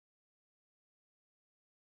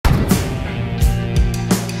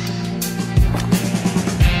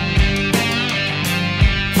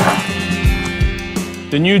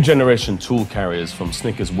The new generation tool carriers from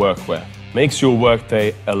Snickers Workwear makes your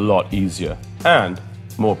workday a lot easier and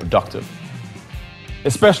more productive.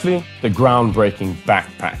 Especially the groundbreaking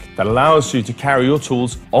backpack that allows you to carry your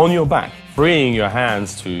tools on your back, freeing your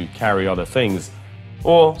hands to carry other things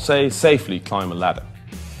or, say, safely climb a ladder.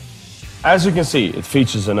 As you can see, it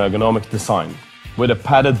features an ergonomic design with a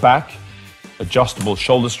padded back, adjustable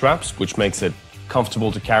shoulder straps, which makes it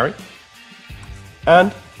comfortable to carry,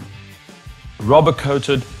 and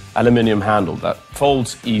rubber-coated aluminium handle that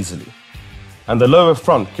folds easily. And the lower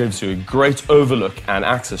front gives you a great overlook and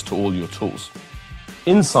access to all your tools.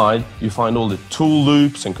 Inside, you find all the tool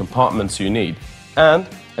loops and compartments you need, and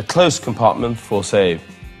a closed compartment for, say,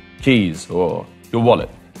 keys or your wallet,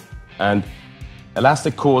 and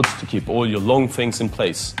elastic cords to keep all your long things in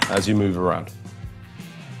place as you move around.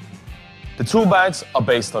 The tool bags are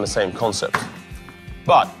based on the same concept,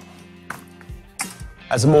 but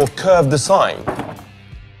as a more curved design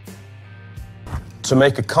to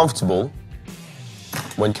make it comfortable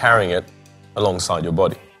when carrying it alongside your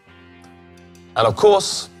body. And of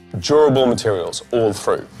course, durable materials all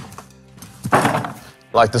through,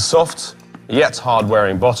 like the soft yet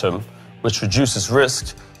hard-wearing bottom, which reduces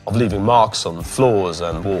risk of leaving marks on floors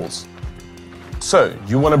and walls. So,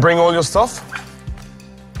 you want to bring all your stuff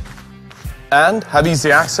and have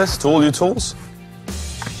easy access to all your tools?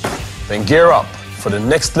 Then gear up for the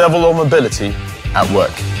next level of mobility at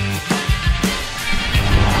work.